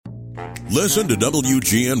Listen to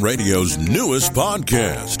WGN Radio's newest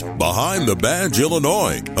podcast, Behind the Badge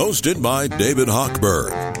Illinois, hosted by David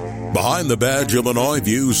Hochberg. Behind the Badge Illinois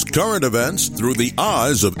views current events through the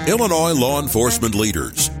eyes of Illinois law enforcement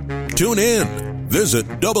leaders. Tune in. Visit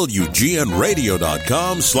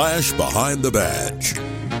WGNradio.com/Behind the Badge.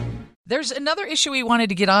 There's another issue we wanted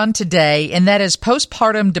to get on today, and that is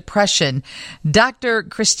postpartum depression. Dr.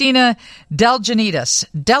 Christina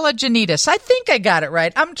Deligianitis. I think I got it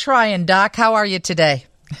right. I'm trying, Doc. How are you today?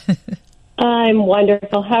 I'm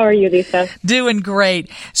wonderful. How are you, Lisa? Doing great.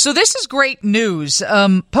 So this is great news.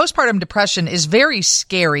 Postpartum depression is very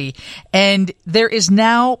scary, and there is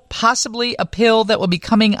now possibly a pill that will be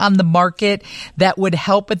coming on the market that would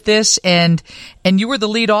help with this. And you were the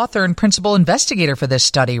lead author and principal investigator for this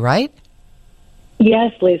study, right?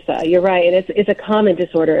 Yes, Lisa, you're right. And it's a common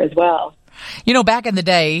disorder as well. You know, back in the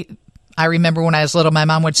day, I remember when I was little, my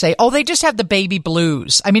mom would say, oh, they just have the baby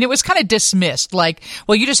blues. I mean, it was kind of dismissed, like,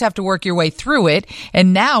 well, you just have to work your way through it.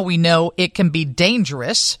 And now we know it can be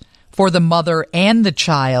dangerous for the mother and the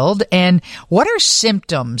child. And what are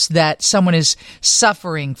symptoms that someone is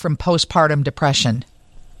suffering from postpartum depression?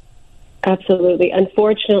 Absolutely.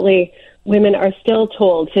 Unfortunately, women are still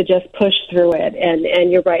told to just push through it.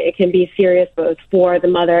 And you're right, it can be serious both for the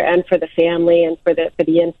mother and for the family and for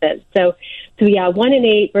the infant. So yeah, 1 in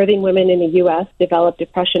 8 birthing women in the U.S. develop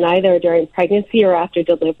depression either during pregnancy or after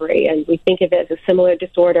delivery. And we think of it as a similar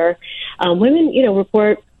disorder. Women,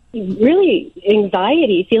 report really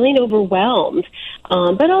anxiety, feeling overwhelmed,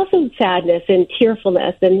 but also sadness and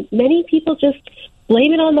tearfulness. And many people just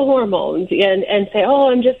blame it on the hormones and say,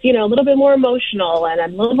 oh, I'm just, a little bit more emotional and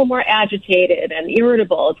I'm a little bit more agitated and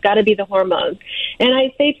irritable. It's got to be the hormones. And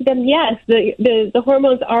I say to them, yes, the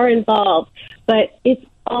hormones are involved, but it's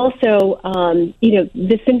also,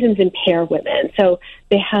 the symptoms impair women. So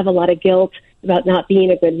they have a lot of guilt about not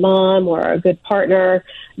being a good mom or a good partner.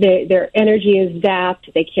 Their energy is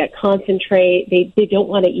zapped. They can't concentrate. They don't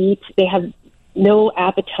want to eat. They have no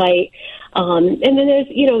appetite. And then there's,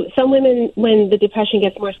 some women, when the depression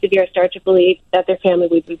gets more severe, start to believe that their family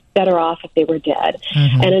would be better off if they were dead.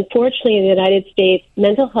 Mm-hmm. And unfortunately, in the United States,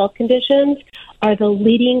 mental health conditions are the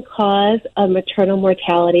leading cause of maternal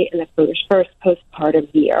mortality in the first postpartum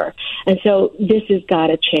year. And so this has got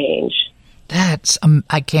to change. That's,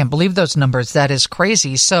 I can't believe those numbers. That is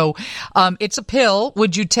crazy. So it's a pill.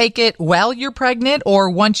 Would you take it while you're pregnant or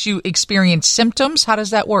once you experience symptoms? How does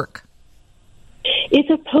that work? It's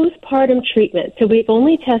a postpartum treatment. So we've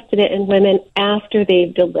only tested it in women after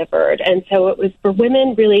they've delivered. And so it was for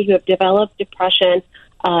women really who have developed depression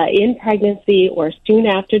in pregnancy or soon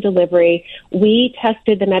after delivery. We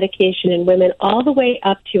tested the medication in women all the way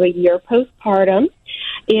up to a year postpartum.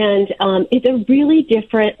 And it's a really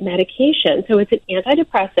different medication. So it's an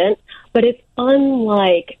antidepressant, but it's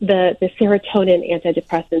unlike the serotonin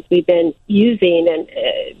antidepressants we've been using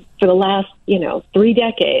for the last, 3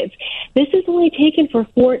 decades. This is only taken for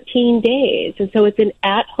 14 days. And so it's an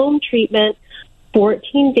at-home treatment,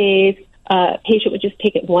 14 days. Patient would just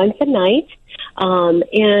take it once a night. From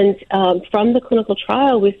the clinical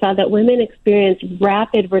trial, we saw that women experienced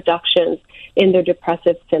rapid reductions in their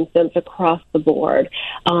depressive symptoms across the board.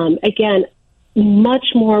 Again,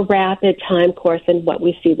 much more rapid time course than what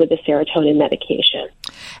we see with the serotonin medication.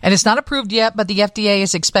 And it's not approved yet, but the FDA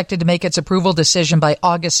is expected to make its approval decision by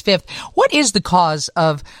August 5th. What is the cause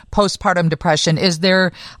of postpartum depression? Is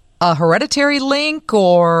there a hereditary link,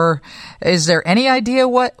 or is there any idea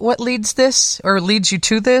what leads this or leads you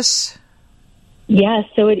to this? Yes,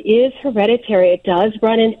 so it is hereditary. It does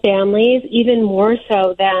run in families, even more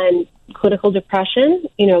so than clinical depression,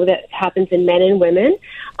 that happens in men and women.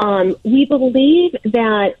 We believe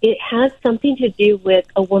that it has something to do with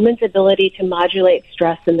a woman's ability to modulate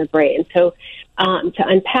stress in the brain. So to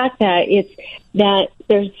unpack that, it's that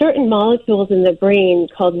there's certain molecules in the brain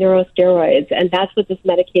called neurosteroids, and that's what this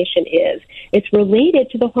medication is. It's related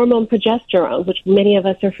to the hormone progesterone, which many of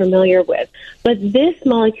us are familiar with. But this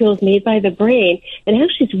molecule is made by the brain and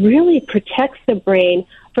actually really protects the brain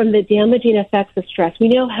from the damaging effects of stress. We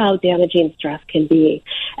know how damaging stress can be,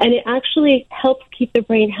 and it actually helps keep the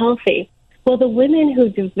brain healthy. Well, the women who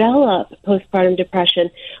develop postpartum depression,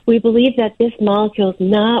 we believe that this molecule is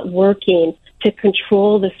not working to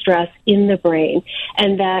control the stress in the brain,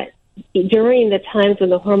 and that during the times when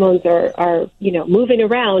the hormones are moving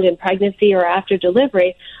around in pregnancy or after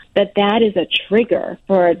delivery, that is a trigger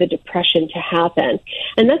for the depression to happen.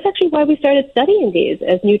 And that's actually why we started studying these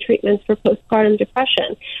as new treatments for postpartum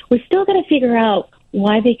depression. We still got to figure out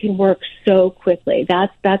why they can work so quickly.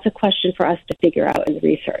 That's a question for us to figure out in the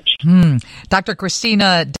research. Dr.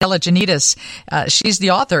 Christina Deligianitis, she's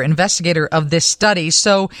the author, investigator of this study.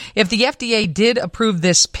 So if the FDA did approve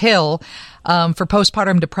this pill for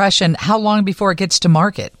postpartum depression, how long before it gets to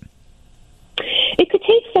market? It could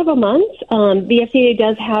take several months. The FDA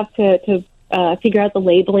does have to figure out the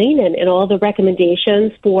labeling and all the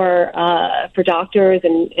recommendations for doctors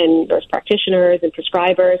and nurse practitioners and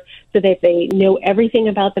prescribers, so that they know everything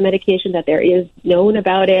about the medication, that there is known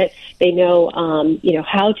about it. They know,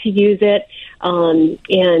 how to use it, and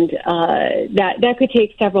that could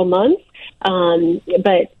take several months.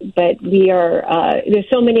 But we are there's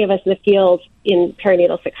so many of us in the field in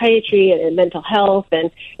perinatal psychiatry and in mental health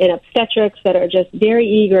and in obstetrics that are just very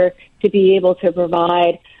eager to be able to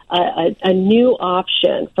provide a new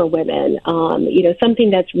option for women,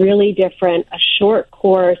 something that's really different, a short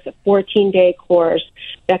course, a 14-day course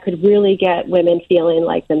that could really get women feeling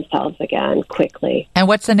like themselves again quickly. And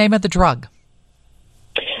what's the name of the drug?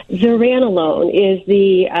 Zuranolone is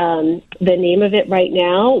the name of it right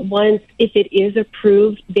now. Once, if it is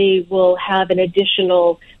approved, they will have an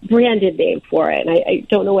additional branded name for it, and I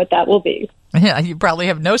don't know what that will be. Yeah, you probably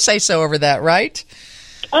have no say-so over that, right?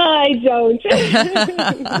 I don't.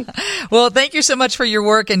 Well, thank you so much for your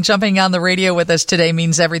work, and jumping on the radio with us today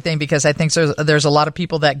means everything, because I think there's a lot of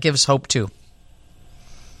people that gives hope to.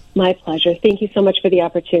 My pleasure. Thank you so much for the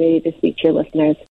opportunity to speak to your listeners.